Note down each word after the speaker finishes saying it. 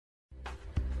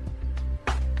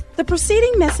The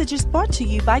preceding message is brought to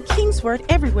you by Kingsword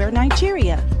Everywhere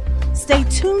Nigeria. Stay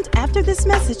tuned after this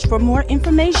message for more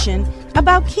information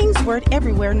about Kingsword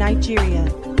Everywhere Nigeria.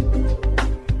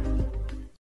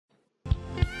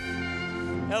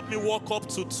 Help me walk up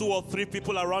to 2 or 3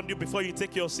 people around you before you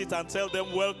take your seat and tell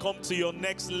them, welcome to your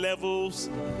next levels.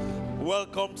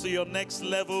 Welcome to your next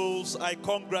levels. I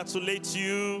congratulate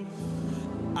you.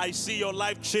 I see your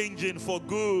life changing for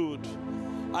good.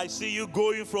 I see you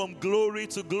going from glory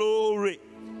to glory.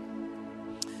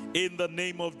 In the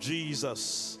name of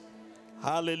Jesus.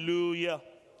 Hallelujah.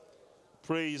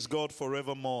 Praise God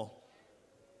forevermore.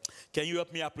 Can you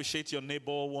help me appreciate your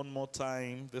neighbor one more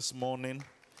time this morning?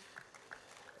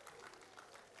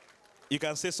 You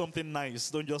can say something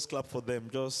nice. Don't just clap for them.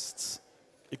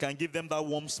 You can give them that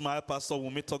warm smile Pastor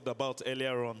Wumi talked about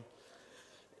earlier on.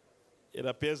 It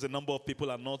appears a number of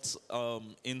people are not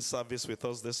in service with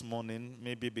us this morning,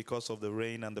 maybe because of the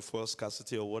rain and the fuel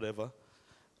scarcity or whatever.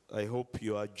 I hope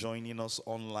you are joining us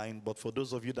online. But for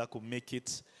those of you that could make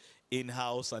it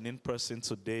in-house and in person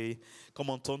today, come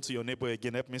on, turn to your neighbor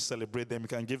again. Help me celebrate them. You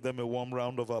can give them a warm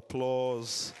round of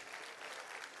applause.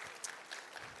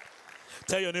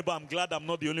 Tell your neighbor, I'm glad I'm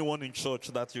not the only one in church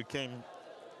that you came.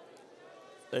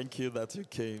 Thank you that you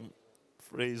came.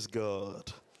 Praise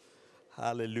God.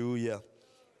 Hallelujah.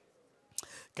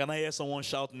 Can I hear someone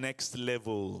shout next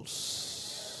levels?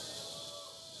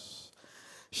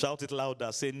 Shout it louder.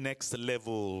 Say next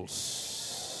levels.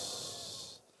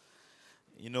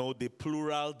 You know, the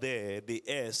plural there, the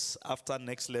S after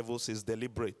next levels is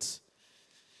deliberate.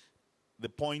 The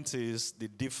point is the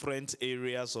different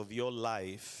areas of your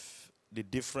life, the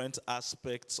different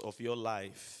aspects of your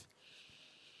life.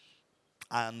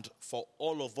 And for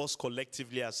all of us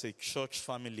collectively as a church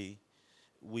family,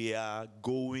 we are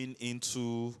going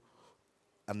into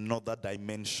another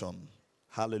dimension.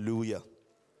 Hallelujah.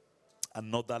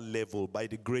 Another level by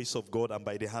the grace of God and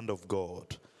by the hand of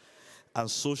God. And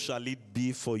so shall it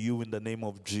be for you in the name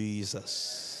of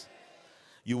Jesus.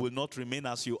 You will not remain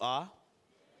as you are.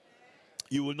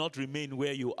 You will not remain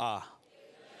where you are.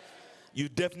 You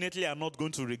definitely are not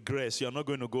going to regress. You are not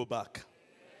going to go back.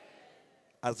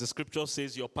 As the scripture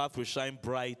says, your path will shine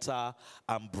brighter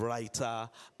and brighter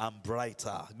and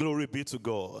brighter. Glory be to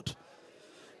God.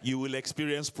 You will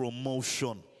experience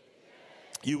promotion.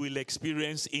 You will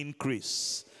experience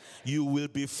increase. You will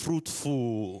be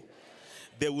fruitful.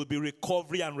 There will be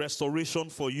recovery and restoration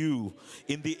for you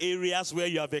in the areas where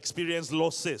you have experienced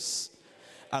losses.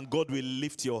 And God will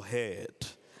lift your head.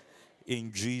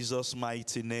 In Jesus'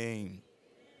 mighty name.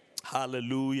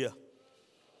 Hallelujah.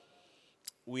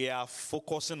 We are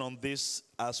focusing on this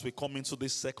as we come into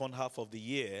this second half of the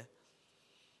year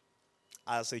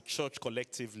as a church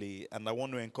collectively. And I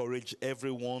want to encourage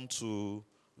everyone to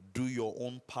do your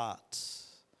own part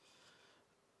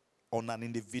on an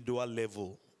individual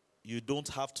level. You don't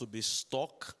have to be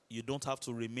stuck. You don't have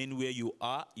to remain where you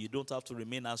are. You don't have to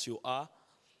remain as you are.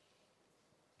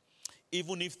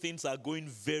 Even if things are going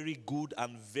very good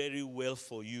and very well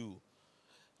for you.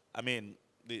 I mean,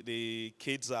 the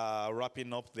kids are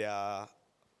wrapping up their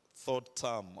 3rd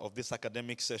term of this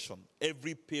academic session.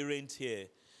 Every parent here,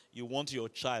 you want your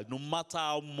child, no matter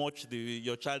how much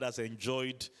your child has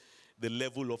enjoyed the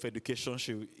level of education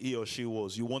he or she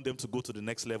was, you want them to go to the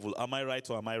next level. Am I right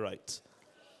or am I right?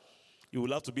 You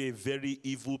will have to be a very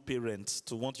evil parent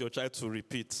to want your child to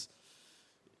repeat.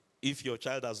 If your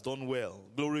child has done well,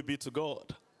 glory be to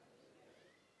God.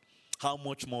 How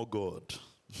much more God?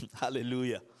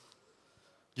 Hallelujah.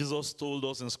 Jesus told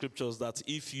us in scriptures that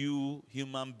if you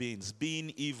human beings,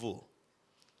 being evil,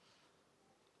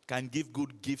 can give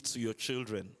good gifts to your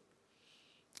children,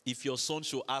 if your son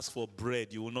should ask for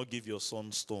bread, you will not give your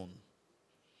son stone.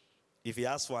 If he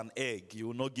asks for an egg, you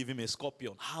will not give him a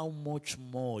scorpion. How much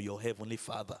more your heavenly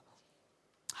Father?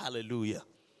 Hallelujah.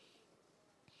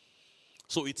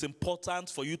 So it's important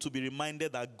for you to be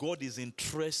reminded that God is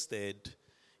interested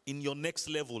in your next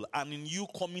level and in you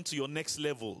coming to your next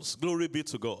levels. Glory be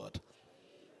to God.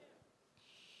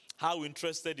 How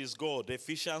interested is God?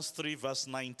 Ephesians 3 verse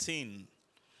 19.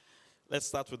 Let's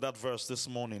start with that verse this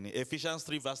morning. Ephesians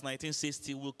 3 verse 19 says,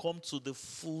 till we come to the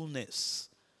fullness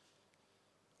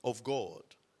of God.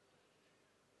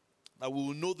 That we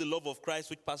will know the love of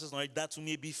Christ which passes knowledge, that we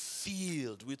may be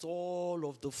filled with all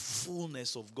of the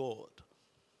fullness of God.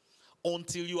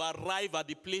 Until you arrive at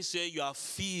the place where you are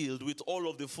filled with all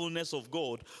of the fullness of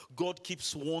God, God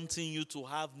keeps wanting you to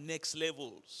have next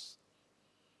levels.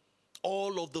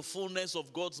 All of the fullness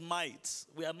of God's might.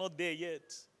 We are not there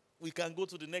yet. We can go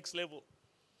to the next level.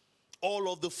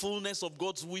 All of the fullness of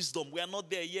God's wisdom. We are not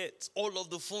there yet. All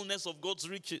of the fullness of God's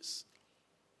riches.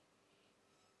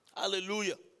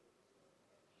 Hallelujah.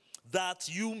 that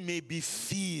you may be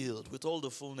filled with all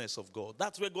the fullness of God.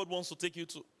 That's where God wants to take you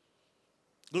to.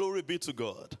 Glory be to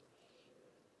God.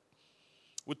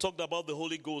 We talked about the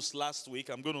Holy Ghost last week.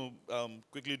 I'm going to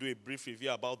quickly do a brief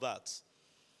review about that.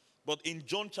 But in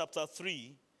John chapter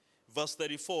 3, verse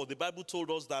 34, the Bible told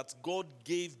us that God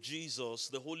gave Jesus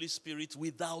the Holy Spirit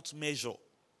without measure.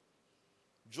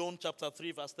 John chapter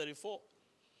 3, verse 34.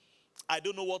 I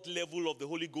don't know what level of the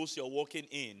Holy Ghost you're walking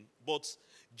in, but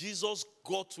Jesus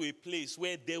got to a place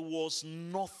where there was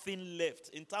nothing left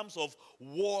in terms of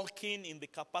walking in the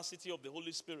capacity of the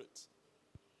Holy Spirit.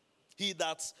 He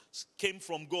that came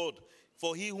from God,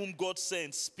 for he whom God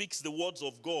sent speaks the words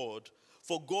of God,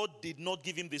 for God did not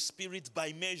give him the Spirit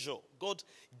by measure. God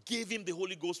gave him the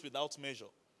Holy Ghost without measure.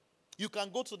 You can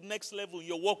go to the next level in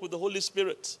your walk with the Holy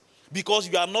Spirit, because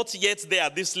you are not yet there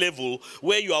at this level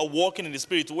where you are walking in the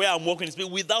Spirit, where I'm walking in the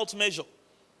Spirit without measure.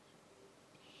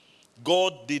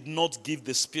 God did not give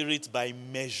the Spirit by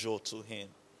measure to him.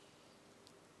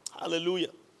 Hallelujah.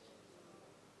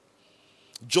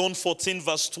 John 14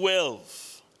 verse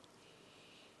 12.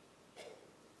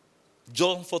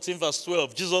 John 14 verse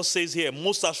 12. Jesus says here,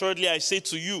 most assuredly I say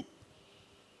to you,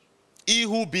 he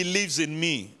who believes in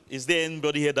me. Is there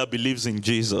anybody here that believes in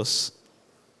Jesus?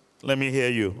 Let me hear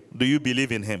you. Do you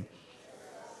believe in him?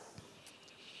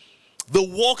 The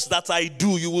works that I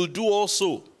do, you will do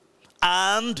also,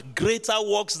 and greater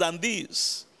works than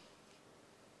these.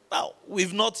 Now,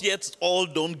 we've not yet all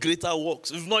done greater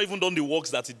works. We've not even done the works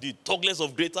that he did. Talk less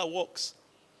of greater works.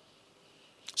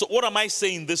 So what am I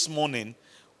saying this morning?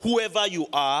 Whoever you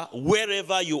are,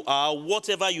 wherever you are,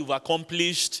 whatever you've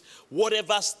accomplished,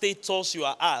 whatever status you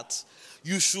are at,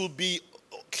 you should be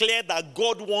clear that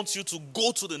God wants you to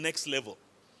go to the next level.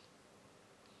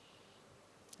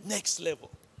 Next level.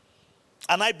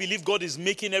 And I believe God is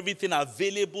making everything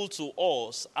available to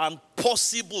us and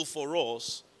possible for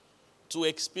us to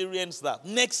experience that.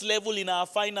 Next level in our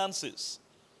finances.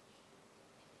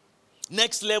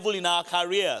 Next level in our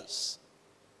careers.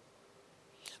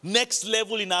 Next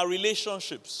level in our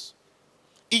relationships.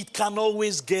 It can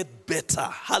always get better.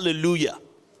 Hallelujah.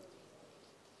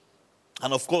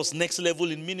 And of course, next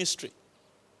level in ministry.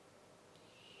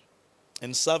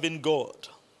 And serving God.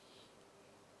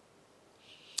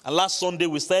 And last Sunday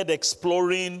we started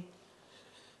exploring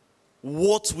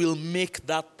what will make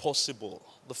that possible.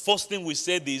 The first thing we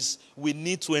said is we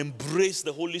need to embrace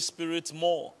the Holy Spirit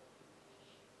more.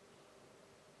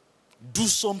 Do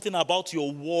something about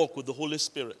your walk with the Holy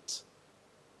Spirit.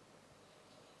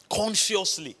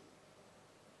 Consciously.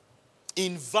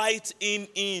 Invite him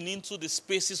into the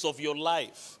spaces of your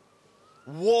life.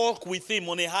 Walk with him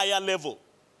on a higher level.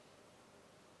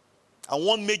 And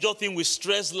one major thing we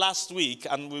stressed last week,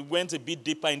 and we went a bit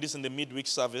deeper in this in the midweek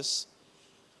service.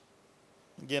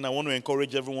 Again, I want to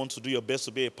encourage everyone to do your best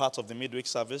to be a part of the midweek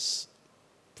service.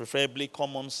 Preferably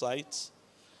come on site.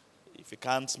 If you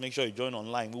can't, make sure you join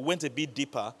online. We went a bit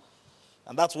deeper,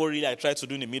 and that's what really I tried to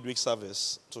do in the midweek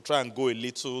service, to try and go a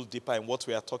little deeper in what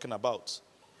we are talking about.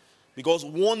 Because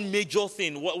one major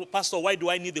thing, Pastor, why do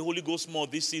I need the Holy Ghost more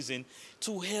this season?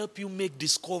 To help you make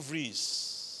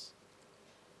discoveries.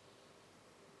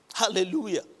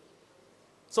 Hallelujah.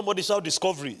 Somebody shout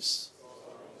discoveries.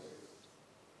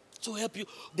 To help you.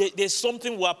 There's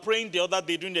something we were praying the other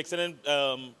day during the extended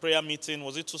prayer meeting.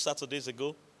 Was it 2 Saturdays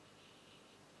ago?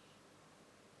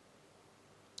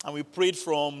 And we prayed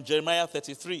from Jeremiah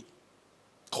 33.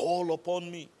 Call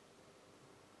upon me.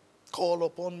 Call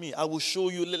upon me. I will show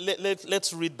you.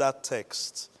 Let's read that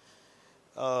text.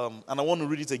 And I want to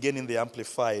read it again in the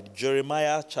Amplified.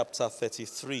 Jeremiah chapter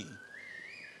 33.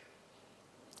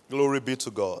 Glory be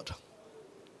to God.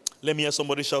 Let me hear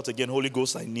somebody shout again, Holy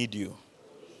Ghost, I need you.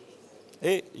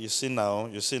 Hey, you see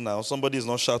now. Somebody is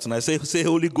not shouting. I say,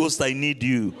 Holy Ghost, I need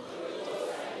you.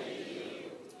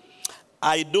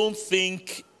 I don't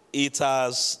think it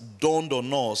has dawned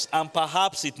on us, and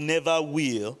perhaps it never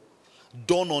will,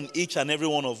 dawn on each and every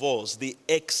one of us the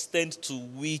extent to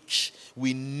which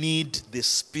we need the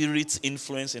Spirit's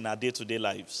influence in our day-to-day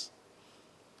lives.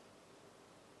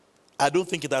 I don't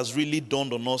think it has really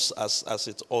dawned on us as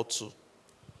it ought to.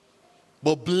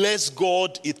 But bless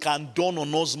God, it can dawn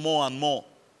on us more and more.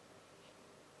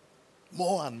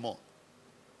 More and more.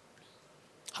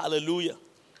 Hallelujah.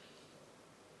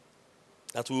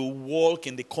 That we will walk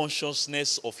in the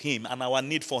consciousness of Him and our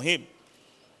need for Him.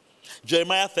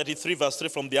 Jeremiah 33 verse 3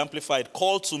 from the Amplified.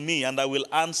 Call to me and I will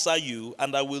answer you,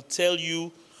 and I will tell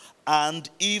you and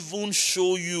even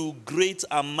show you great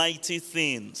and mighty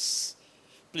things.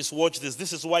 Please watch this.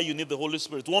 This is why you need the Holy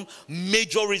Spirit. One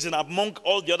major reason among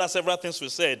all the other several things we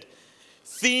said.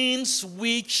 Things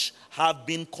which have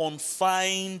been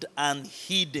confined and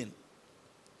hidden.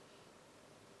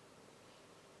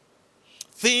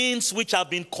 things which have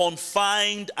been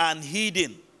confined and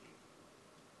hidden,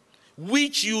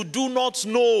 which you do not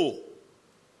know.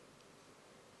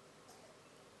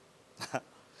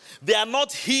 They are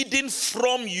not hidden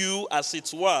from you, as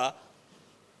it were,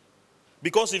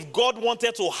 because if God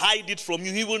wanted to hide it from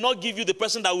you, he will not give you the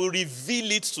person that will reveal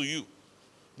it to you,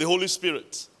 the Holy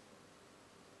Spirit.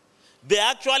 They're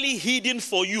actually hidden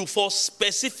for you for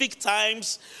specific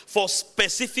times, for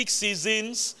specific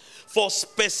seasons, for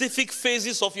specific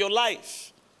phases of your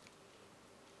life.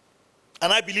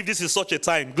 And I believe this is such a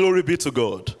time. Glory be to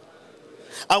God.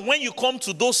 And when you come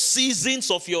to those seasons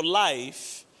of your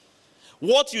life,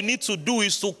 what you need to do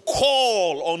is to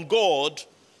call on God,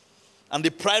 and the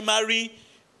primary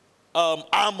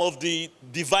arm of the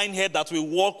divine head that we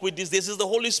walk with these days is the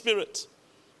Holy Spirit.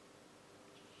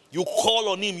 You call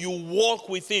on him, you walk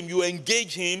with him, you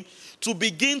engage him to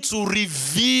begin to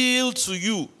reveal to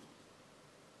you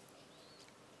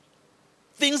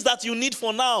things that you need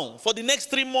for now, for the next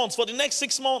 3 months, for the next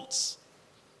 6 months.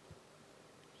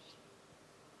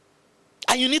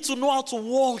 And you need to know how to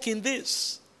walk in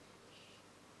this.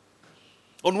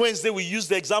 On Wednesday, we used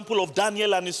the example of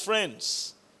Daniel and his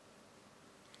friends.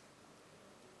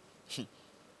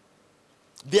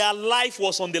 Their life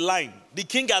was on the line. The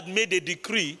king had made a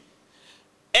decree.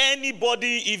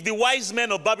 Anybody, if the wise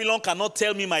men of Babylon cannot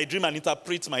tell me my dream and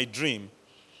interpret my dream,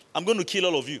 I'm going to kill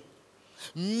all of you.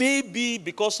 Maybe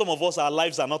because some of us, our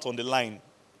lives are not on the line.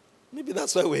 Maybe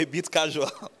that's why we're a bit casual.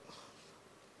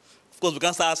 Of course, we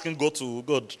can't start asking God to,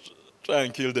 God, try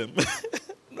and kill them.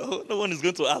 No one is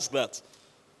going to ask that.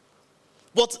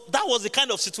 But that was the kind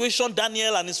of situation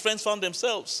Daniel and his friends found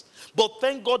themselves. But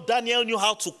thank God Daniel knew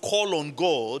how to call on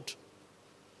God.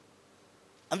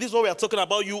 And this is what we are talking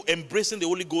about, you embracing the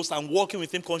Holy Ghost and walking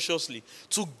with him consciously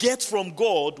to get from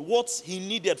God what he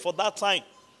needed for that time.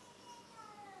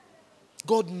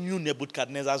 God knew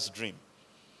Nebuchadnezzar's dream.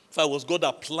 In fact, it was God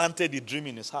that planted the dream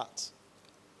in his heart.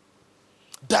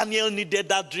 Daniel needed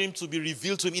that dream to be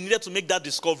revealed to him. He needed to make that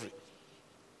discovery.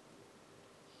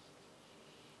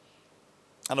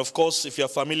 And of course, if you're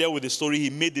familiar with the story, he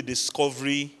made the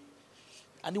discovery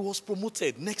and he was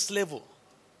promoted, next level.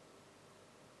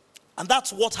 And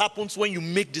that's what happens when you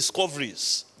make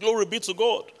discoveries. Glory be to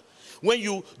God. When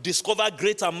you discover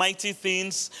great and mighty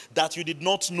things that you did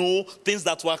not know, things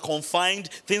that were confined,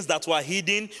 things that were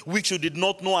hidden, which you did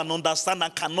not know and understand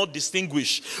and cannot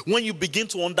distinguish. When you begin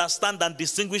to understand and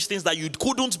distinguish things that you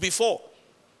couldn't before,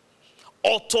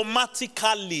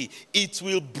 automatically it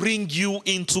will bring you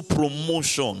into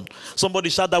promotion. Somebody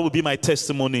shout, that will be my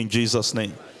testimony in Jesus'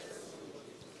 name.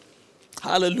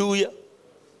 Hallelujah.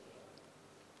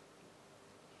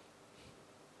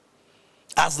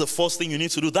 That's the first thing you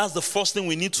need to do. That's the first thing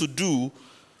we need to do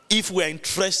if we're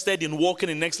interested in walking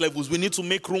in next levels. We need to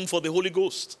make room for the Holy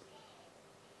Ghost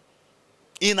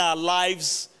in our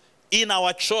lives, in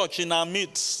our church, in our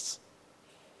midst.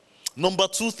 Number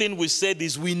 2 thing we said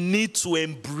is we need to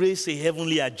embrace a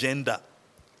heavenly agenda.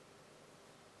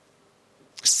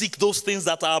 Seek those things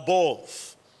that are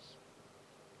above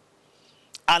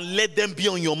and let them be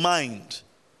on your mind.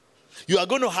 You are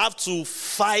going to have to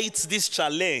fight this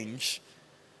challenge,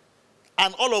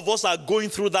 and all of us are going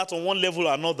through that on one level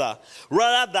or another.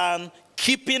 Rather than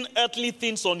keeping earthly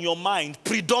things on your mind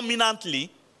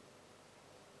predominantly,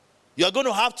 you are going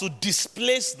to have to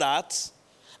displace that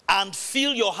and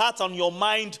fill your heart and your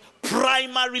mind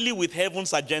primarily with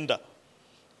heaven's agenda.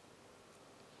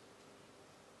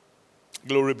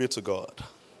 Glory be to God.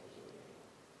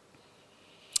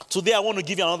 Today I want to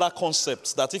give you another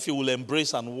concept that if you will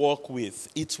embrace and walk with,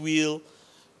 it will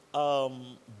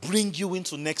bring you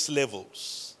into next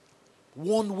levels.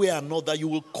 One way or another, you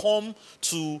will come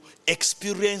to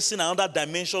experiencing another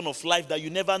dimension of life that you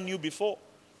never knew before.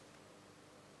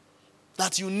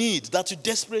 That you need, that you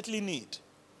desperately need.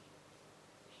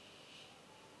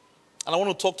 And I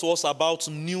want to talk to us about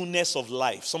newness of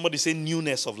life. Somebody say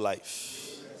newness of life.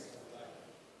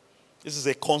 This is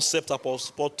a concept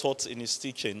Apostle Paul taught in his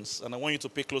teachings, and I want you to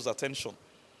pay close attention.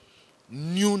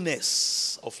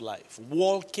 Newness of life.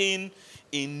 Walking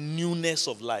in newness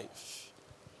of life.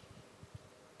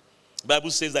 The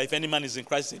Bible says that if any man is in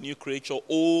Christ, a new creature,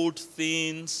 old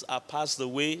things are passed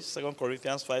away. 2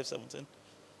 Corinthians 5:17.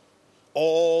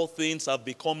 All things have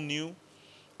become new,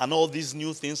 and all these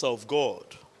new things are of God.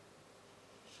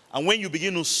 And when you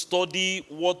begin to study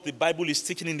what the Bible is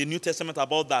teaching in the New Testament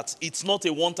about that, it's not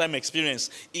a one-time experience.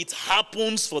 It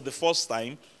happens for the first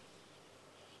time.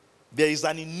 There is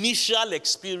an initial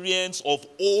experience of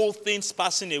all things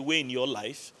passing away in your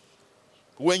life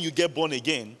when you get born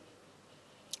again,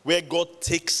 where God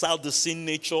takes out the sin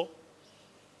nature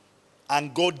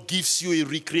and God gives you a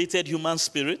recreated human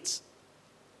spirit.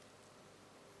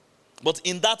 But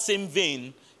in that same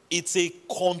vein, it's a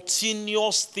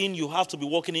continuous thing you have to be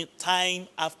walking in time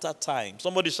after time.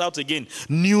 Somebody shout again,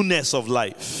 newness of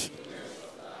life.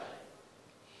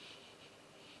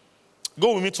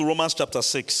 Go with me to Romans chapter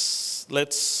 6.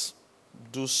 Let's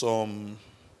do some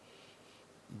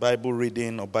Bible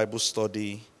reading or Bible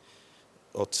study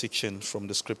or teaching from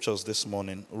the scriptures this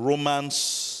morning.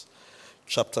 Romans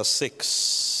chapter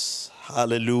 6.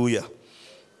 Hallelujah.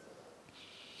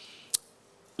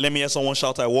 Let me hear someone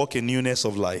shout, I walk in newness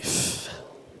of life.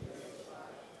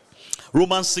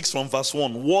 Romans 6 from verse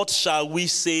 1. What shall we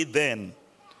say then?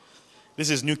 This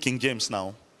is New King James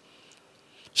now.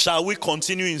 Shall we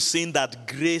continue in sin that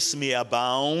grace may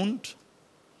abound?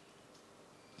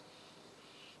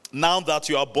 Now that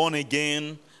you are born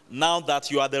again, now that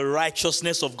you are the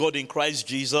righteousness of God in Christ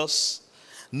Jesus,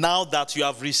 now that you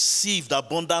have received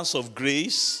abundance of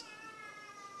grace,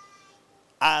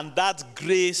 and that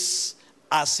grace,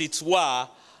 as it were,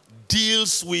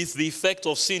 deals with the effect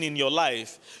of sin in your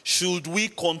life, should we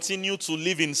continue to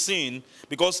live in sin?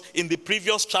 Because in the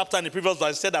previous chapter and the previous verse,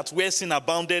 I said that where sin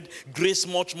abounded, grace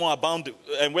much more abounded.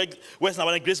 And where sin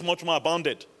abounded, grace much more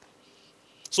abounded.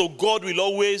 So God will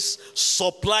always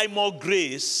supply more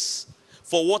grace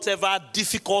for whatever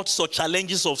difficulties or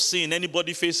challenges of sin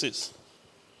anybody faces.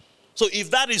 So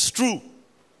if that is true,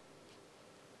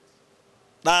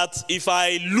 that if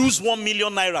I lose 1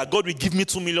 million naira, God will give me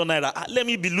 2 million naira. Let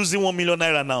me be losing 1 million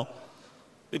naira now.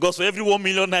 Because for every 1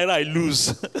 million naira I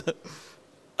lose,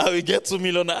 I will get 2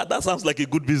 million naira. That sounds like a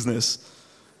good business.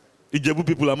 Ijebu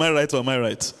people, am I right or am I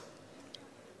right?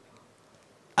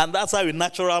 And that's how a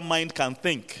natural mind can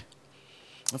think.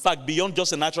 In fact, beyond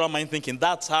just a natural mind thinking,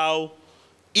 that's how,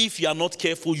 if you are not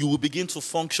careful, you will begin to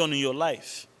function in your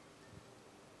life.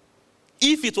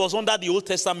 If it was under the Old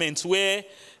Testament where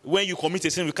when you commit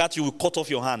a sin, we catch you, will cut off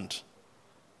your hand.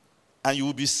 And you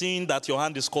will be seeing that your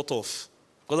hand is cut off.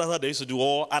 Because that's what they used to do.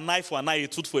 Or an eye for an eye, a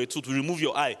tooth for a tooth, we remove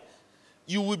your eye.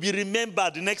 You will be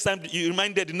remembered the next time, you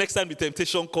reminded the next time the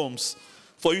temptation comes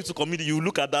for you to commit it, you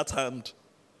look at that hand.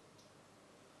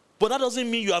 But that doesn't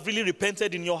mean you have really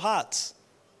repented in your heart.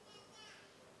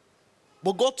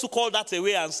 But God took all that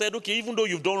away and said, okay, even though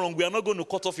you've done wrong, we are not going to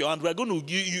cut off your hand. We are going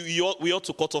to, we ought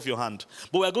to cut off your hand.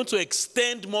 But we are going to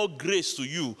extend more grace to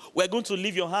you. We are going to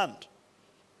leave your hand.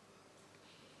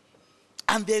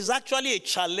 And there's actually a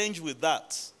challenge with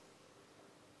that.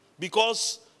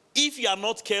 Because if you are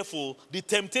not careful, the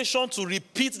temptation to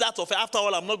repeat that of, after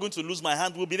all, I'm not going to lose my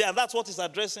hand will be there. And that's what he's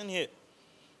addressing here.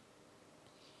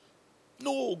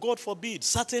 No, God forbid.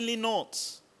 Certainly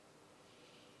not.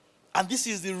 And this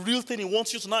is the real thing he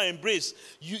wants you to now embrace.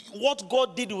 What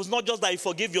God did was not just that he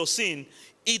forgave your sin.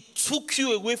 It took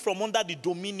you away from under the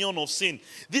dominion of sin.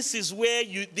 This is where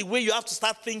the way you have to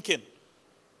start thinking.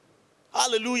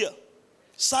 Hallelujah.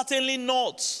 Certainly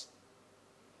not.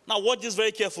 Now watch this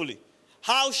very carefully.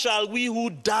 How shall we who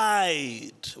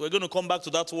died? We're going to come back to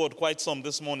that word quite some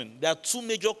this morning. There are two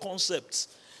major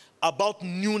concepts about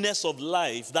newness of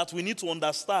life that we need to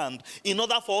understand in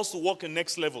order for us to walk in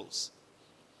next levels.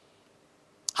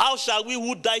 How shall we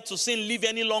who died to sin live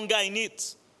any longer in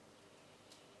it?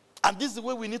 And this is the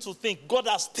way we need to think. God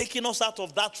has taken us out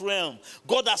of that realm.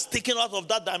 God has taken us out of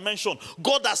that dimension.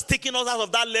 God has taken us out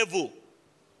of that level.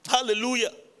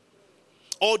 Hallelujah.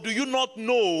 Or do you not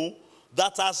know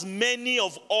that as many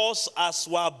of us as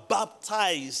were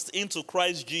baptized into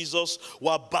Christ Jesus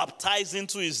were baptized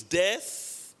into his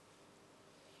death?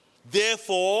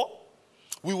 Therefore,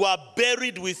 we were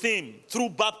buried with him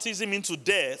through baptism into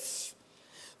death.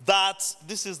 That,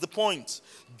 this is the point,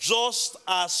 just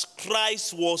as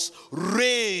Christ was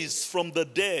raised from the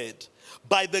dead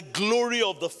by the glory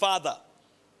of the Father,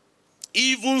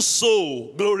 even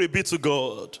so, glory be to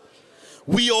God,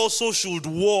 we also should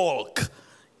walk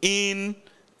in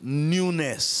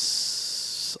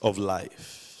newness of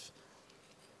life.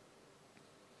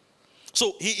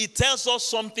 So he tells us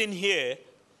something here,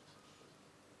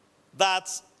 that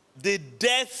the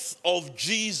death of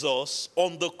Jesus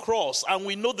on the cross, and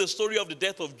we know the story of the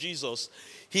death of Jesus.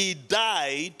 He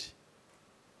died,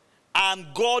 and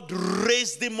God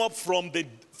raised him up from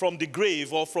the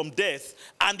grave or from death,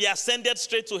 and he ascended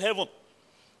straight to heaven.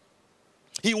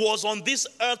 He was on this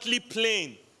earthly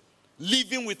plane,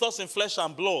 living with us in flesh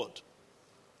and blood.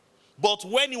 But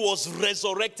when he was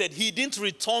resurrected, he didn't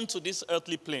return to this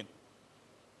earthly plane.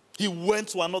 He went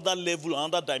to another level,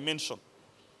 another dimension.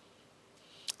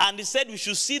 And he said we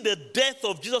should see the death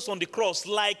of Jesus on the cross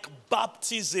like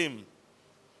baptism.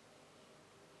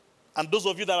 And those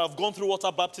of you that have gone through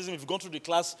water baptism, if you've gone through the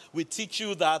class, we teach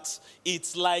you that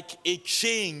it's like a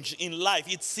change in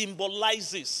life. It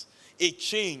symbolizes a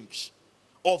change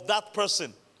of that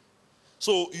person.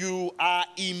 So you are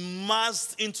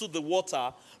immersed into the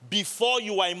water. Before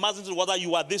you are immersed into the water,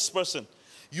 you are this person.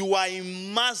 You are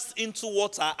immersed into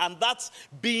water, and that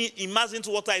being immersed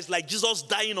into water is like Jesus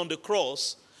dying on the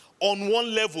cross on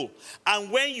one level. And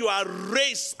when you are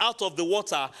raised out of the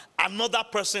water, another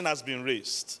person has been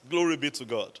raised. Glory be to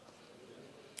God.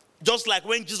 Just like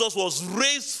when Jesus was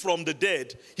raised from the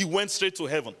dead, he went straight to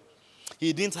heaven.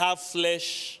 He didn't have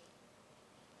flesh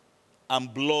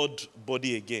and blood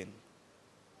body again.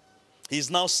 He's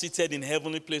now seated in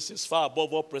heavenly places, far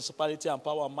above all principality and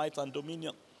power, might and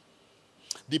dominion.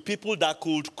 The people that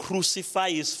could crucify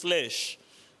his flesh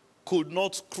could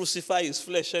not crucify his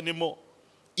flesh anymore.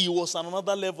 He was on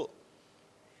another level.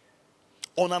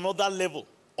 On another level.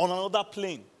 On another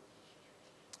plane.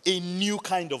 A new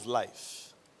kind of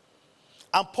life.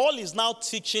 And Paul is now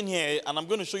teaching here, and I'm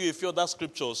going to show you a few other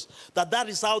scriptures, that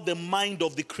is how the mind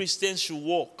of the Christian should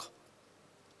walk.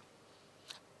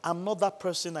 I'm not that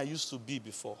person I used to be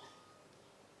before.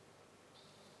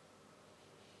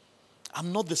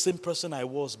 I'm not the same person I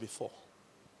was before.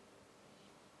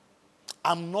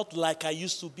 I'm not like I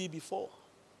used to be before.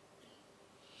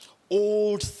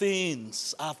 Old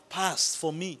things have passed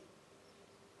for me.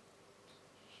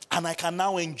 And I can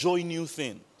now enjoy new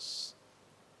things.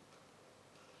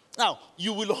 Now,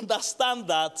 you will understand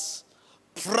that,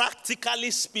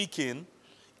 practically speaking,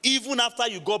 even after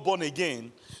you got born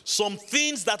again, some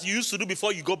things that you used to do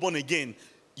before you got born again,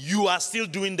 you are still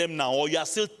doing them now, or you are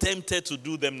still tempted to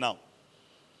do them now.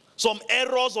 Some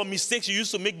errors or mistakes you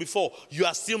used to make before, you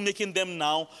are still making them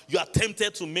now. You are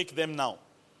tempted to make them now.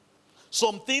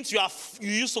 Some things you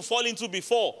used to fall into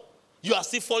before, you are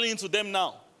still falling into them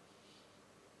now.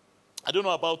 I don't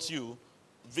know about you,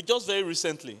 just very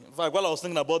recently, in fact, while I was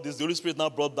thinking about this, the Holy Spirit now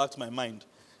brought back to my mind.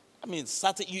 I mean,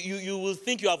 you will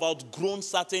think you have outgrown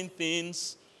certain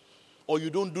things, or you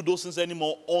don't do those things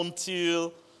anymore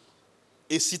until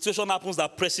a situation happens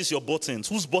that presses your buttons.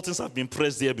 Whose buttons have been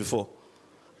pressed there before?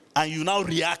 And you now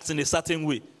react in a certain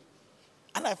way.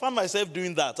 And I found myself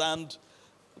doing that. And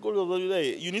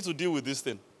you need to deal with this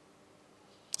thing.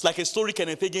 It's like a story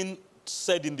Kenneth Hagin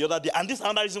said in the other day. And this is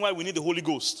another reason why we need the Holy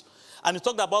Ghost. And he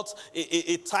talked about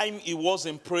a time he was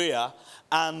in prayer,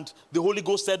 and the Holy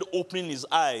Ghost said opening his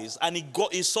eyes. And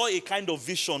he saw a kind of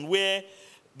vision where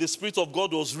the Spirit of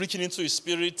God was reaching into his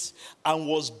spirit and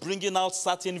was bringing out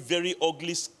certain very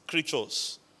ugly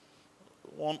creatures.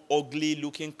 One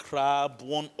ugly-looking crab,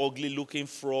 one ugly-looking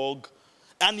frog.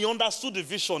 And he understood the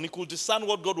vision. He could discern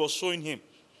what God was showing him.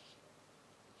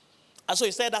 And so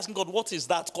he started asking God, what is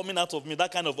that coming out of me,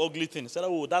 that kind of ugly thing? He said,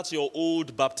 oh, that's your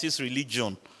old Baptist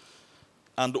religion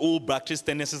and old Baptist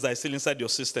tendencies that are still inside your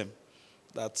system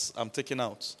that I'm taking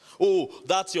out. Oh,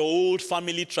 that's your old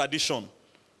family tradition,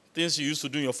 things you used to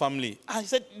do in your family. And he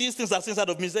said, these things are inside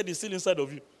of me. He said, it's still inside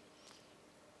of you.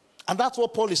 And that's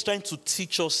what Paul is trying to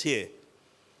teach us here.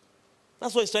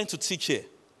 That's what he's trying to teach here.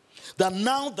 That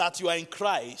now that you are in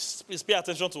Christ, please pay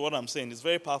attention to what I'm saying. It's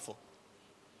very powerful.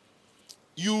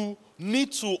 You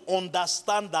need to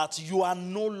understand that you are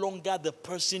no longer the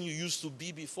person you used to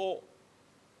be before.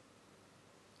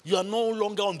 You are no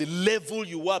longer on the level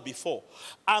you were before.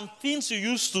 And things you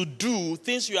used to do,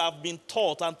 things you have been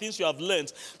taught, and things you have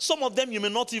learned, some of them you may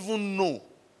not even know.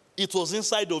 It was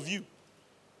inside of you.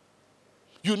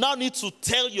 You now need to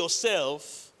tell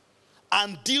yourself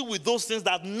and deal with those things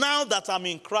that now that I'm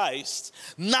in Christ,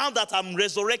 now that I'm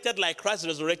resurrected like Christ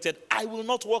resurrected, I will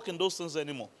not walk in those things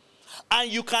anymore.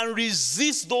 And you can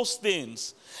resist those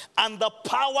things. And the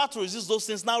power to resist those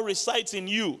things now resides in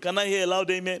you. Can I hear a loud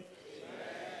amen?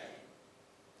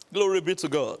 Glory be to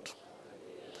God.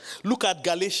 Look at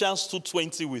Galatians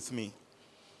 2:20 with me.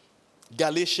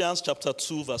 Galatians chapter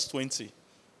 2 verse 20.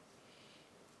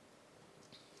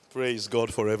 Praise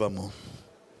God forevermore.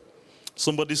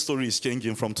 Somebody's story is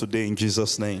changing from today in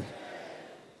Jesus' name.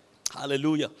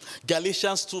 Hallelujah.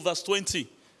 Galatians 2 verse 20.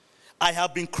 I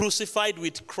have been crucified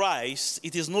with Christ.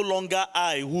 It is no longer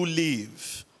I who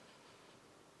live.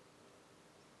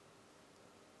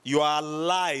 You are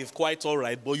alive, quite all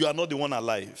right, but you are not the one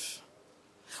alive.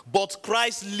 But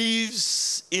Christ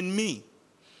lives in me.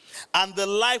 And the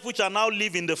life which I now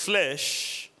live in the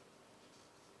flesh,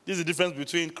 this is the difference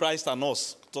between Christ and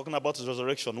us, talking about his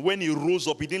resurrection. When he rose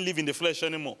up, he didn't live in the flesh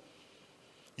anymore.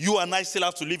 You and I still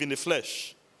have to live in the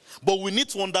flesh. But we need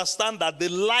to understand that the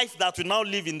life that we now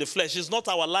live in the flesh is not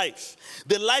our life.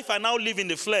 The life I now live in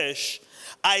the flesh,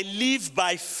 I live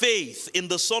by faith in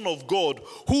the Son of God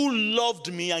who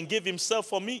loved me and gave himself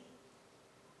for me.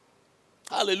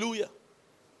 Hallelujah.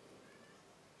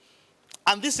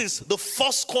 And this is the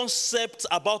first concept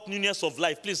about newness of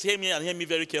life. Please hear me and hear me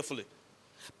very carefully.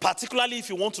 Particularly if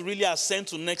you want to really ascend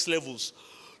to next levels,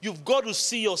 you've got to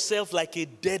see yourself like a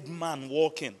dead man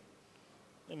walking.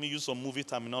 Let me use some movie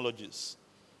terminologies.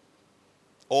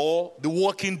 Or The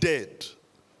Walking Dead.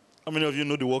 How many of you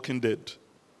know The Walking Dead?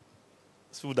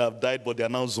 These people that have died, but they are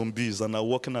now zombies and are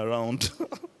walking around.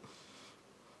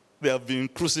 They have been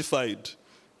crucified.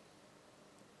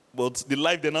 But the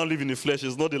life they now live in the flesh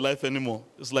is not the life anymore.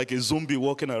 It's like a zombie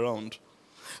walking around.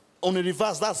 On the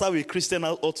reverse, that's how a Christian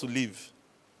ought to live.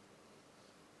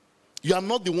 You are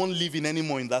not the one living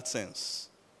anymore in that sense.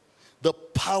 The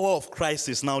power of Christ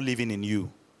is now living in you.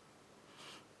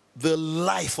 The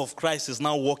life of Christ is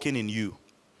now working in you.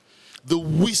 The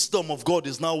wisdom of God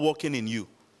is now working in you.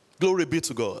 Glory be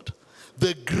to God.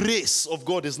 The grace of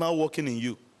God is now working in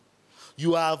you.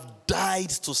 You have died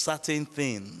to certain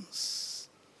things.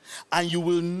 And you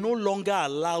will no longer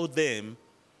allow them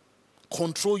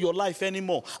control your life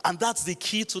anymore. And that's the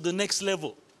key to the next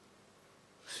level.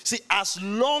 See, as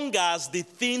long as the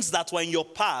things that were in your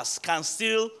past can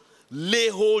still lay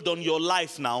hold on your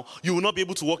life now, you will not be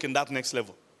able to walk in that next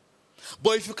level.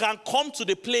 But if you can come to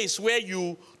the place where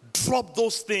you drop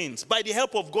those things by the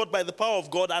help of God, by the power of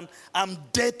God, and I'm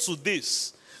dead to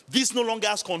this. This no longer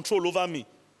has control over me.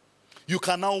 You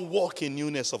can now walk in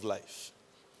newness of life.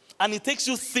 And it takes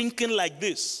you thinking like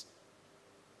this.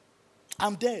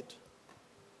 I'm dead.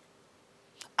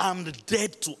 I'm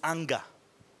dead to anger.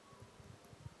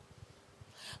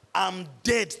 I'm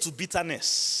dead to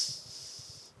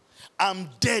bitterness. I'm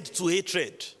dead to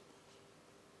hatred.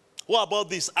 What about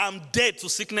this? I'm dead to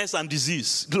sickness and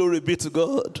disease. Glory be to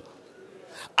God.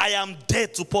 I am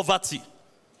dead to poverty.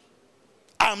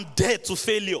 I'm dead to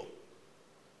failure.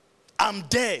 I'm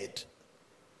dead.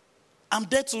 I'm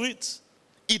dead to it.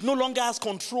 It no longer has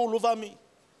control over me.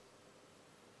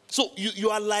 So you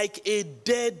are like a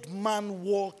dead man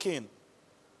walking.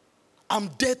 I'm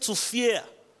dead to fear.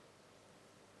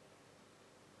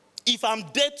 If I'm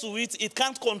dead to it, it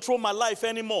can't control my life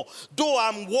anymore. Though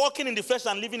I'm walking in the flesh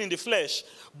and living in the flesh,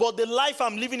 but the life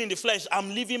I'm living in the flesh,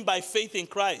 I'm living by faith in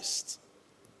Christ.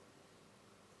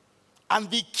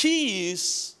 And the key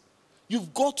is,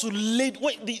 you've got to lay,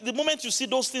 the moment you see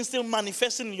those things still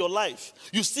manifesting in your life,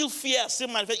 you still fear, still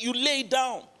manifest, you lay it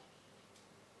down.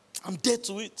 I'm dead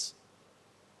to it.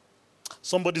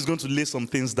 Somebody's going to lay some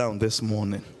things down this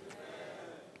morning.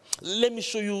 Let me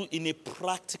show you in a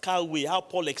practical way how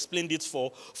Paul explained it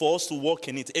for us to walk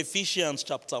in it. Ephesians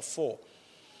chapter 4.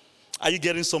 Are you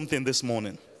getting something this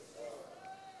morning?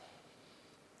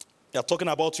 They're talking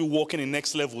about you walking in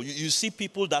next level. You see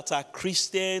people that are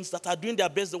Christians, that are doing their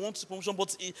best, they want to promotion,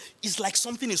 but it's like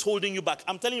something is holding you back.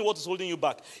 I'm telling you what is holding you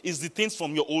back is the things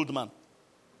from your old man.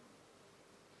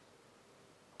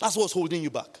 That's what's holding you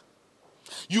back.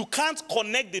 You can't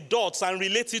connect the dots and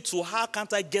relate it to how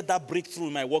can't I get that breakthrough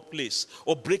in my workplace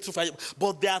or breakthrough.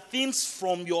 But there are things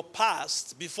from your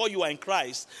past before you are in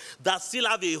Christ that still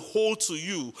have a hold to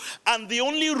you. And the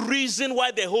only reason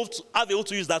why they have a hold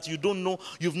to you is that you don't know,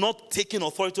 you've not taken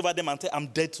authority over them and I'm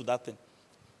dead to that thing.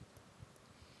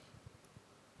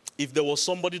 If there was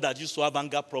somebody that used to have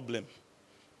anger problem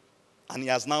and he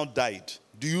has now died,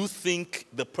 do you think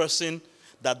the person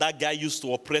that guy used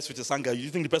to oppress with his anger,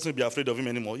 you think the person will be afraid of him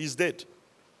anymore? He's dead.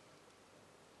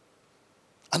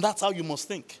 And that's how you must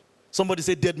think. Somebody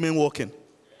say dead men walking.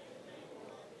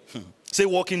 Say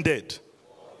walking dead.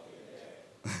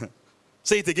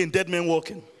 Say it again, dead men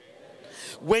walking.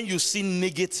 When you see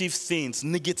negative things,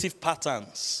 negative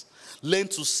patterns, learn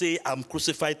to say, I'm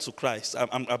crucified to Christ.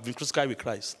 I've been crucified with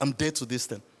Christ. I'm dead to this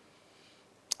thing.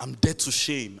 I'm dead to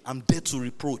shame. I'm dead to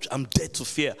reproach. I'm dead to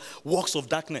fear. Works of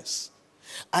darkness.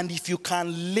 And if you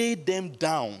can lay them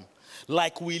down,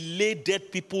 like we lay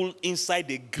dead people inside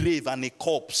a grave and a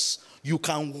corpse, you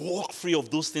can walk free of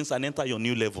those things and enter your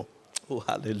new level. Oh,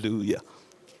 hallelujah.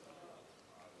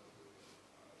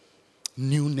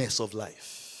 Newness of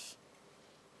life.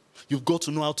 You've got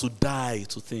to know how to die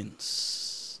to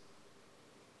things.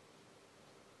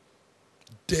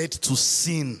 Dead to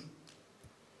sin.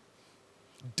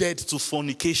 Dead to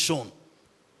fornication.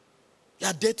 You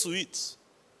are dead to it.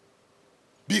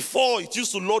 Before, it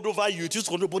used to lord over you, it used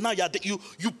to control, but now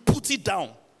you put it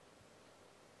down.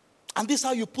 And this is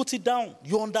how you put it down.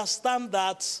 You understand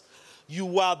that you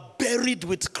were buried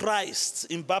with Christ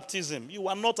in baptism. You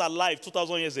were not alive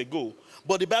 2,000 years ago.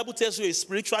 But the Bible tells you a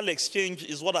spiritual exchange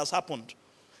is what has happened.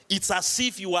 It's as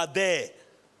if you are there.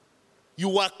 You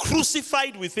were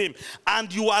crucified with him,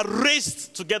 and you are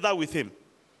raised together with him.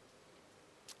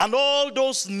 And all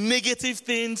those negative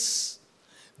things,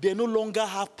 they no longer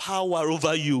have power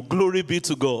over you. Glory be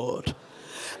to God.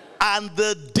 And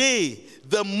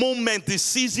the moment, the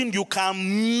season you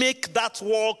can make that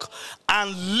walk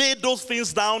and lay those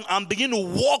things down and begin to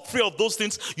walk free of those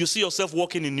things, you see yourself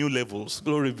walking in new levels.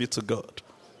 Glory be to God.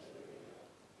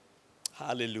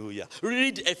 Hallelujah.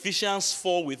 Read Ephesians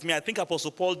 4 with me. I think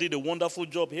Apostle Paul did a wonderful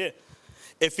job here.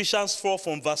 Ephesians 4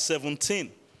 from verse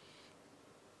 17.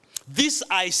 This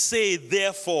I say,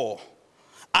 therefore,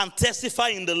 and testify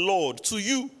in the Lord to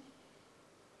you,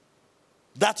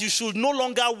 that you should no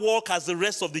longer walk as the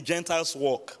rest of the Gentiles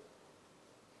walk.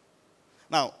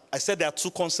 Now, I said there are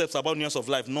two concepts about newness of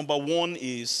life. Number one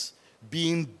is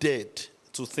being dead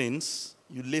to things.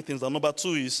 You lay things down. Number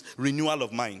two is renewal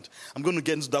of mind. I'm going to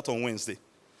get into that on Wednesday.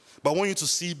 But I want you to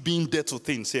see being dead to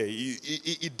things here.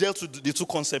 It dealt with the two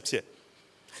concepts here.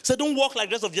 So don't walk like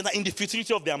the rest of the Gentiles in the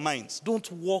futility of their minds. Don't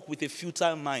walk with a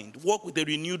futile mind. Walk with a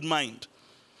renewed mind.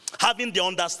 Having the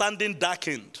understanding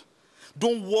darkened.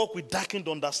 Don't walk with darkened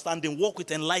understanding. Walk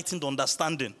with enlightened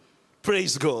understanding.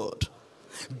 Praise God.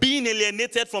 Being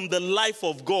alienated from the life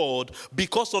of God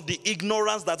because of the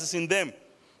ignorance that is in them.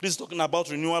 This is talking about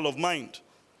renewal of mind.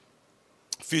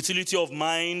 Futility of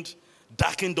mind,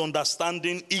 darkened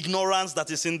understanding, ignorance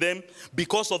that is in them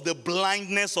because of the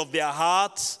blindness of their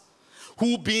hearts,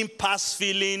 who being past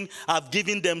feeling have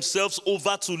given themselves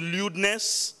over to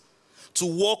lewdness, to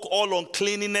walk all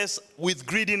uncleanness with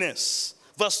greediness.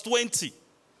 Verse 20.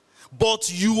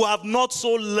 But you have not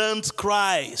so learned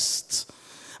Christ.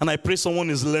 And I pray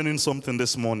someone is learning something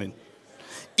this morning.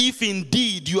 If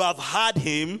indeed you have heard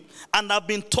him and have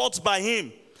been taught by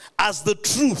him, as the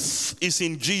truth is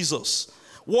in Jesus.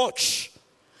 Watch.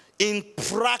 In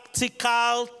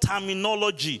practical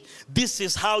terminology, this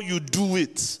is how you do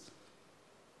it.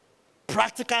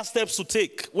 Practical steps to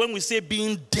take. When we say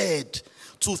being dead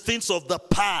to things of the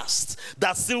past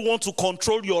that still want to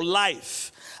control your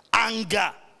life,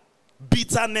 anger,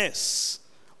 bitterness,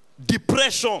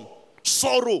 depression,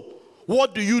 sorrow,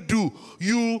 what do?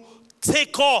 You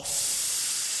take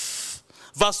off.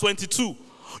 Verse 22.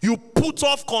 You put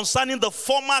off concerning the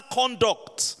former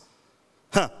conduct.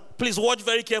 Please watch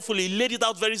very carefully. He laid it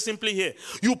out very simply here.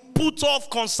 You put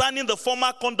off concerning the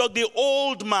former conduct the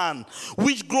old man,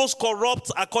 which grows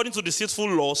corrupt according to deceitful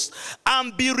lust,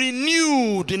 and be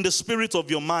renewed in the spirit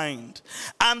of your mind.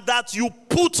 And that you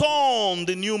put on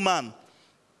the new man.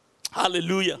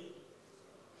 Hallelujah.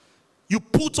 You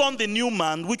put on the new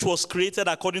man, which was created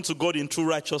according to God in true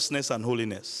righteousness and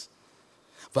holiness.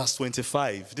 Verse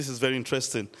 25. This is very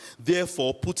interesting.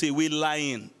 Therefore, put away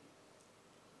lying.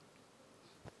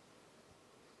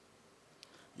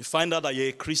 You find out that you're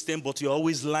a Christian, but you're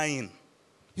always lying.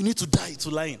 You need to die to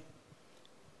lying.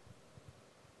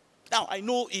 Now, I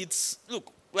know it's,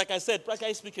 look, like I said,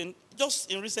 practically speaking,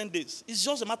 just in recent days, it's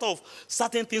just a matter of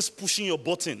certain things pushing your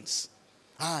buttons.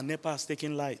 NEPA has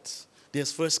taken light.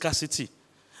 There's fuel scarcity.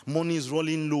 Money is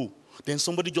rolling low. Then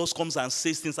somebody just comes and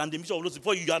says things, and the mission of those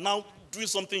before you are now doing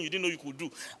something you didn't know you could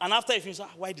do. And after you finish,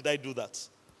 why did I do that?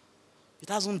 It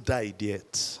hasn't died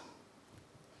yet.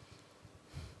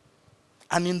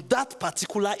 And in that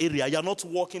particular area, you're not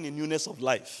walking in newness of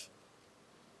life.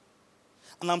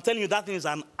 And I'm telling you, that thing is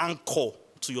an anchor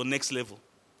to your next level.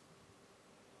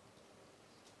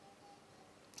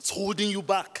 It's holding you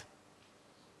back.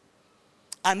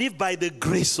 And if by the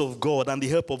grace of God and the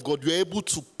help of God, you're able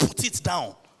to put it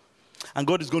down, and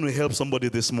God is going to help somebody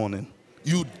this morning.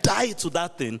 You die to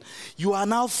that thing, you are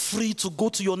now free to go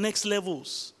to your next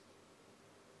levels.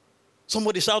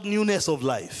 Somebody shout newness of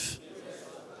life.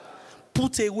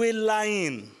 Put away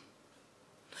lying.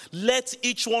 Let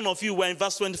each one of you, we're in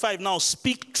verse 25 now,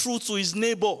 speak truth to his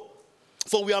neighbor.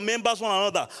 For we are members one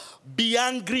another. Be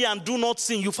angry and do not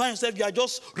sin. You find yourself, you are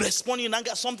just responding in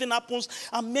anger. Something happens.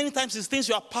 And many times it's things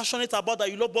you are passionate about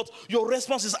that you love, but your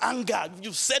response is anger.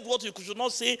 You've said what you should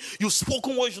not say. You've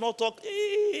spoken what you should not talk.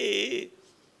 Hey,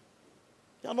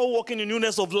 you're not walking in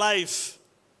newness of life.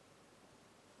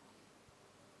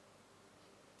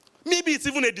 Maybe it's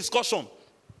even a discussion.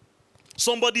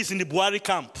 Somebody is in the Buhari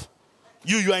camp.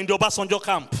 You are in the Obasanjo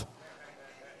camp.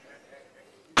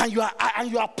 And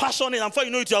you are passionate, and before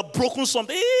you know it, you have broken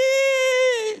something.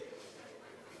 Hey!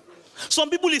 Some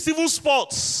people, it's even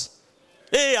sports.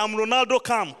 Hey, I'm Ronaldo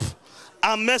camp.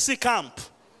 I'm Messi camp.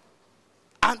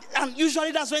 And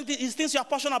usually that's when it's things you are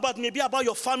passionate about, maybe about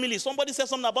your family. Somebody says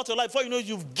something about your life, before you know it,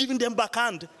 you've given them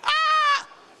backhand.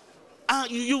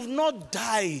 And you've not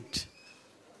died.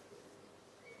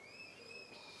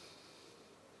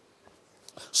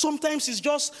 Sometimes it's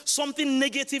just something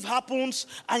negative happens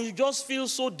and you just feel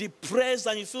so depressed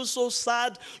and you feel so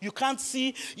sad. You can't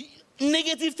see.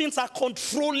 Negative things are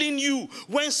controlling you.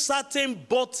 When certain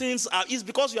buttons are, it's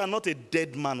because you are not a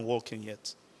dead man walking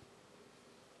yet.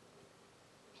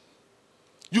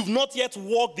 You've not yet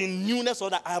walked in newness, or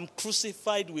that I am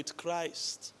crucified with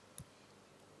Christ.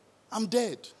 I'm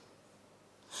dead.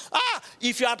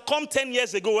 If you had come 10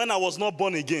 years ago when I was not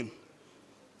born again,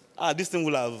 this thing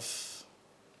will have.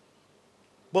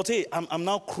 But hey, I'm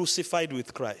now crucified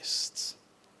with Christ.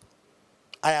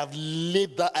 I have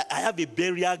laid that, I have a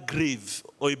burial grave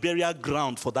or a burial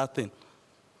ground for that thing.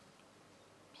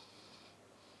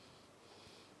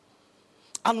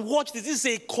 And watch this is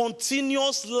a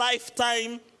continuous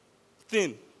lifetime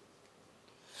thing.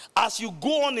 As you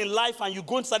go on in life and you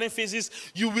go in certain phases,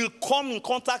 you will come in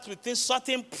contact with things,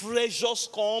 certain pressures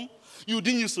come. You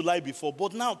didn't used to lie before,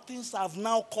 but now things have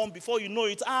now come before you know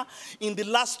it. In the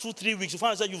last 2-3 weeks, you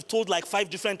find yourself you've told like 5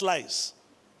 different lies.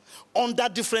 Under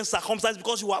different circumstances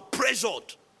because you are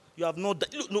pressured. You have no,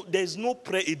 there's no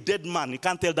a dead man. You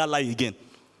can't tell that lie again.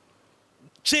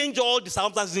 Change all the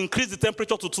circumstances, increase the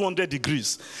temperature to 200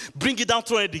 degrees. Bring it down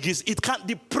 200 degrees. It can't,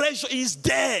 the pressure is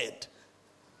dead.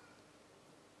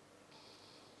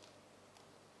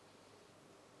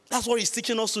 That's what he's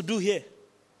teaching us to do here.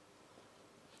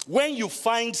 When you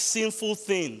find sinful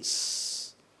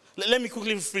things, let me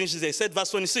quickly finish this. He said,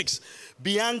 verse 26,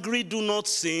 be angry, do not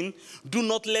sin. Do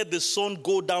not let the sun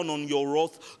go down on your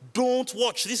wrath. Don't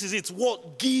watch. This is it.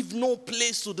 What? Give no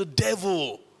place to the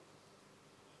devil.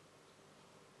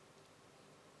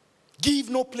 Give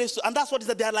no place to, and that's what it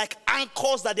is. They are like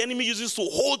anchors that the enemy uses to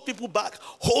hold people back,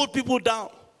 hold people down.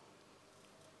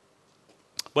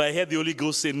 But I heard the Holy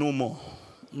Ghost say, no more,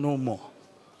 no more,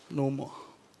 no more.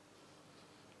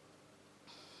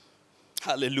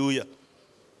 Hallelujah.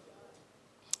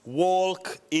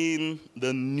 Walk in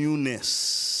the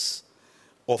newness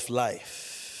of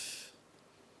life.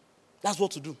 That's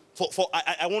what to do.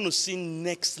 I want to see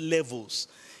next levels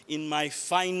in my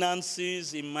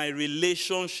finances, in my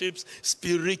relationships,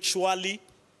 spiritually.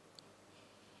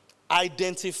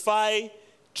 Identify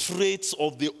traits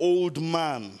of the old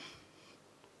man.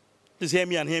 Please hear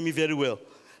me and hear me very well.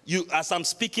 As I'm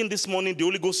speaking this morning, the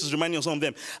Holy Ghost is reminding us of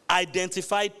them.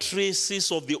 Identify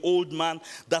traces of the old man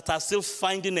that are still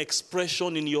finding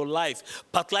expression in your life.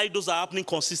 Particularly those are happening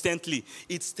consistently.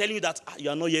 It's telling you that you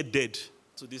are not yet dead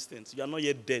to these things. You are not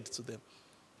yet dead to them.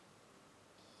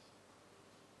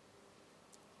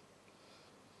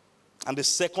 And the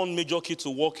second major key to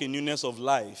walk in newness of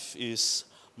life is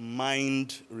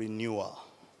mind renewal.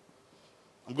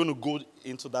 I'm going to go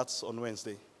into that on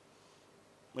Wednesday.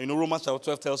 You know, Romans chapter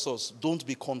 12 tells us, don't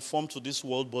be conformed to this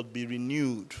world, but be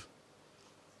renewed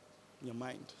in your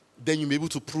mind. Then you'll be able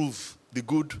to prove the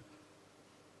good,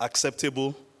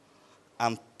 acceptable,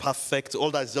 and perfect.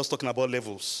 All that is just talking about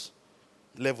levels.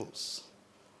 Levels.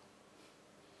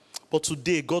 But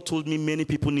today, God told me many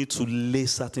people need to lay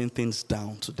certain things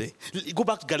down today. Go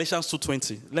back to Galatians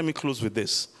 2:20. Let me close with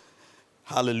this.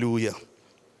 Hallelujah.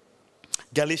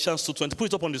 Galatians 2:20. Put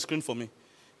it up on the screen for me.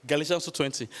 Galatians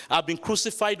 2:20. I've been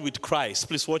crucified with Christ.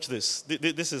 Please watch this.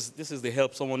 This is the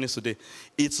help someone needs today.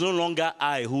 It's no longer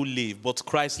I who live, but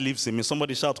Christ lives in me.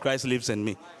 Somebody shout, Christ lives in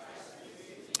me.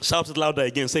 Shout it louder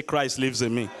again. Say, Christ lives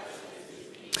in me.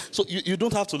 So you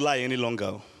don't have to lie any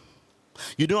longer.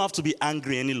 You don't have to be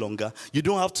angry any longer. You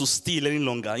don't have to steal any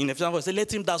longer. In Ephesians 4, say,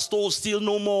 let him that stole steal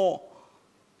no more.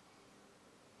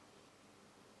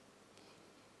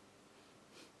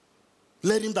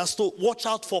 Let him that stole, watch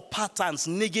out for patterns,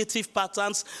 negative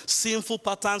patterns, sinful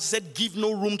patterns. He said, give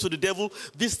no room to the devil.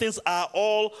 These things are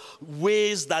all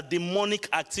ways that demonic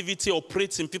activity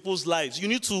operates in people's lives. You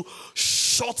need to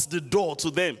shut the door to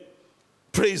them.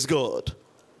 Praise God.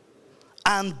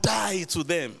 And die to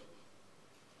them.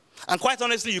 And quite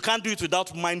honestly, you can't do it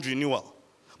without mind renewal.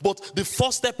 But the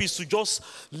first step is to just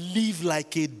live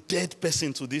like a dead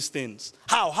person to these things.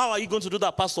 How? How are you going to do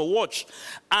that, Pastor? Watch.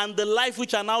 And the life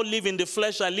which I now live in the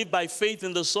flesh, I live by faith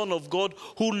in the Son of God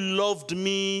who loved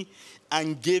me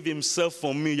and gave himself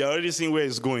for me. You're already seeing where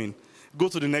it's going. Go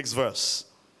to the next verse.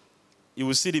 You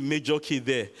will see the major key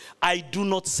there. I do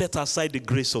not set aside the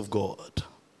grace of God.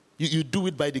 You do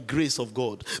it by the grace of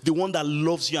God. The one that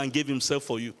loves you and gave himself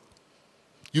for you.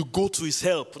 You go to his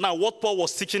help. Now, what Paul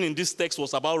was teaching in this text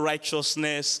was about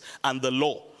righteousness and the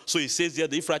law. So he says here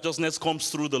that if righteousness comes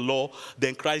through the law,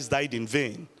 then Christ died in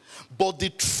vain. But the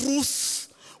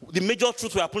truth, the major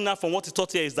truth we are pulling out from what he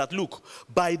taught here is that, look,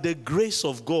 by the grace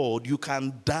of God, you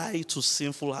can die to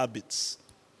sinful habits.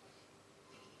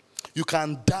 You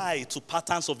can die to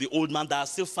patterns of the old man that are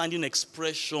still finding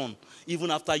expression even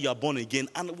after you are born again.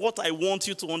 And what I want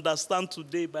you to understand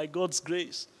today, by God's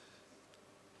grace,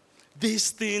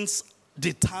 these things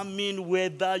determine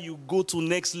whether you go to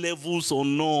next levels or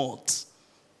not.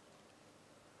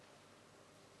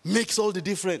 Makes all the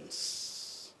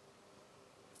difference.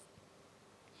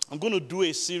 I'm going to do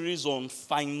a series on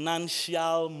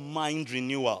financial mind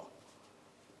renewal.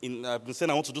 I've been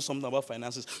saying I want to do something about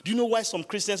finances. Do you know why some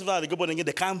Christians, after they go born again,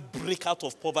 they can't break out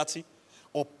of poverty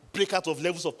or break out of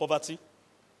levels of poverty?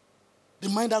 The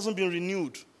mind hasn't been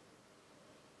renewed.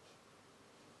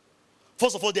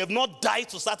 First of all, they have not died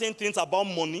to certain things about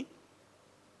money.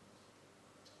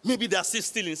 Maybe they are still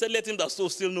stealing. Say, let him that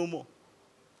steal no more.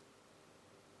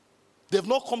 They have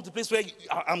not come to a place where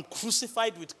I'm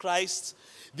crucified with Christ.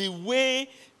 The way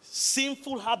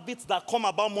sinful habits that come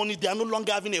about money, they are no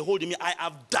longer having a hold in me. I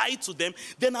have died to them.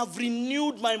 Then I've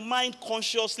renewed my mind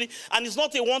consciously. And it's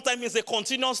not a one-time, it's a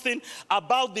continuous thing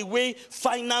about the way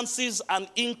finances and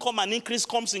income and increase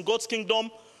comes in God's kingdom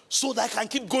so that I can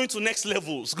keep going to next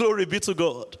levels. Glory be to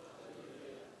God.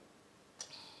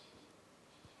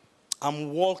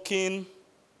 I'm walking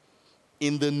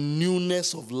in the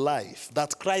newness of life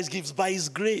that Christ gives by his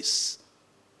grace.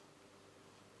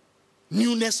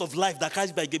 Newness of life that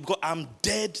Christ gives by grace, because I'm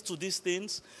dead to these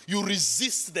things. You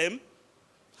resist them,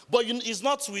 but it's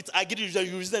not with, I get it,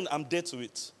 you resist them, I'm dead to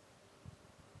it.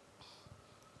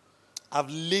 I've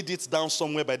laid it down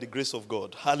somewhere by the grace of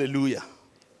God. Hallelujah.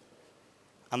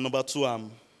 And number two,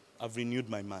 I've renewed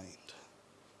my mind.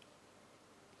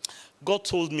 God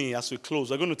told me as we close,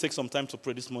 we're going to take some time to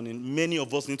pray this morning. Many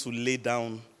of us need to lay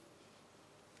down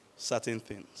certain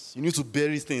things. You need to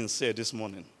bury things here this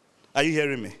morning. Are you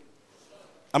hearing me?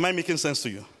 Am I making sense to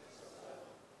you?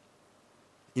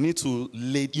 You need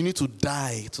to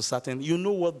die to certain, you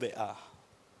know what they are.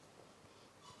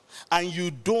 And you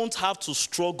don't have to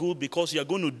struggle because you're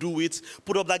going to do it.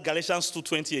 Put up that Galatians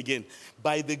 2:20 again.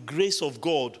 By the grace of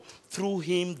God, through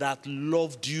him that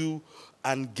loved you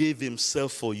and gave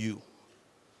himself for you.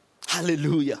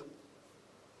 Hallelujah.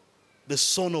 The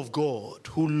Son of God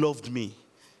who loved me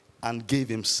and gave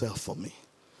himself for me.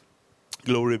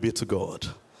 Glory be to God.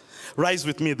 Rise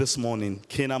with me this morning.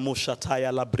 Please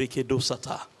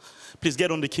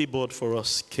get on the keyboard for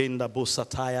us. Can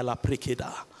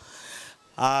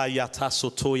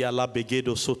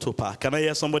I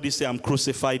hear somebody say, I'm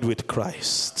crucified with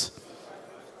Christ?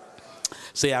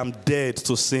 Say, I'm dead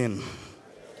to sin.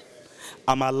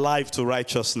 I'm alive to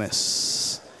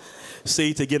righteousness.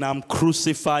 Say it again, I'm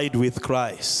crucified with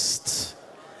Christ.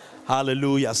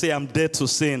 Hallelujah. Say, I'm dead to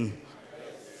sin.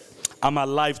 I'm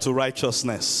alive to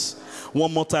righteousness.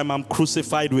 One more time, I'm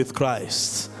crucified with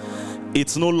Christ.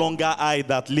 It's no longer I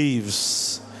that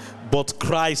lives, but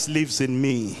Christ lives in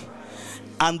me.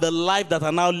 And the life that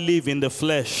I now live in the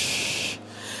flesh,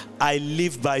 I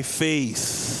live by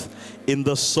faith in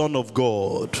the Son of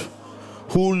God,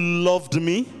 who loved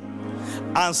me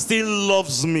and still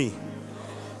loves me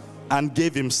and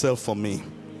gave himself for me.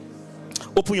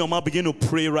 Open your mouth, begin to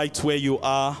pray right where you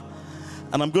are.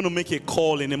 And I'm going to make a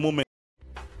call in a moment.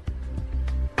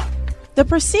 The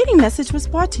preceding message was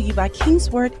brought to you by King's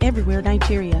Word Everywhere,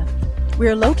 Nigeria. We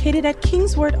are located at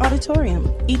King's Word Auditorium,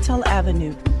 Etel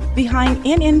Avenue, behind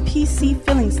NNPC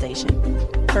Filling Station,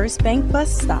 First Bank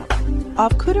Bus Stop,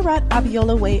 off Kudirat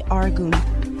Abiola Way, Oregun,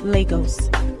 Lagos.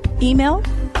 Email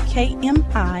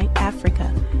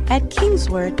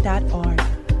kmiafrica@kingsword.org.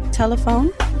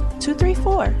 Telephone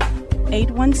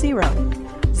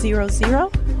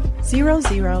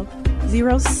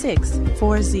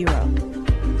 234-810-00000640.